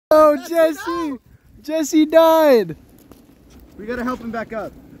Oh, Jesse! Jesse died! We gotta help him back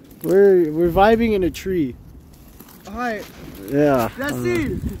up. We're vibing in a tree. Alright. Yeah.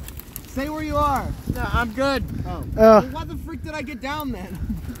 Jesse! Say where you are. No, I'm good. Oh. Well, why the freak did I get down then?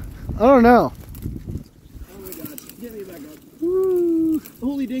 I don't know. Oh my god. Get me back up. Woo.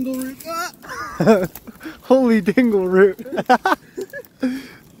 Holy dingle root. Ah! Holy dingle root.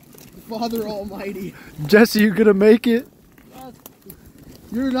 Father Almighty. Jesse, you gonna make it?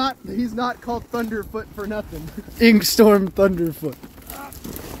 You're not, he's not called Thunderfoot for nothing. Inkstorm Thunderfoot.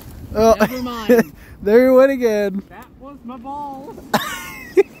 Oh, never mind. There he went again. That was my balls.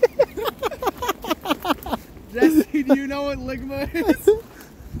 Jesse, do you know what ligma is?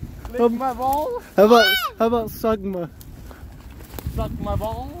 Lick my balls? How about Sugma? Suck my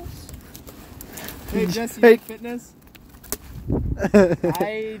balls? Hey Jesse, Hey. fitness?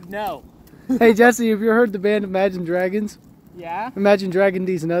 I know. Hey Jesse, have you heard the band Imagine Dragons? Yeah? Imagine dragging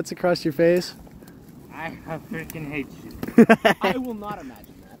these nuts across your face. I freaking hate you. I will not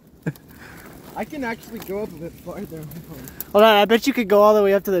imagine that. I can actually go up a bit farther. Hold on, I bet you could go all the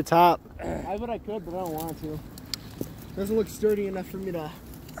way up to the top. I bet I could, but I don't want to. Doesn't look sturdy enough for me to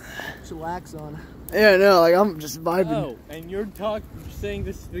chillax on. Yeah, no, like I'm just vibing. Oh, and you're saying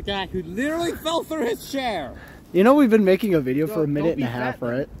this is the guy who literally fell through his chair. You know we've been making a video for a Don't minute be and a half, fat,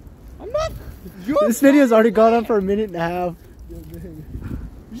 right? I'm not. This video's already gone on for a minute and a half. You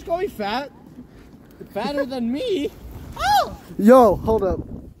just call me fat? Fatter than me. Oh! Yo, hold up.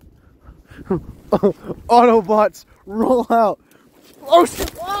 Autobots, roll out. Oh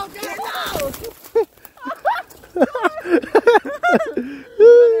shit! Oh, God, no!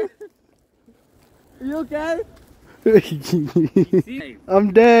 Are you okay?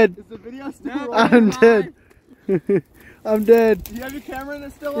 I'm dead. Is the video still No, on? I'm dead. I'm dead. Do you have your camera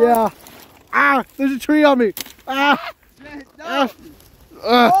that's still on? Yeah. Ah, there's a tree on me. Ah. Shit, no!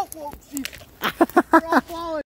 Ah. Oh, whoa, jeez. You're off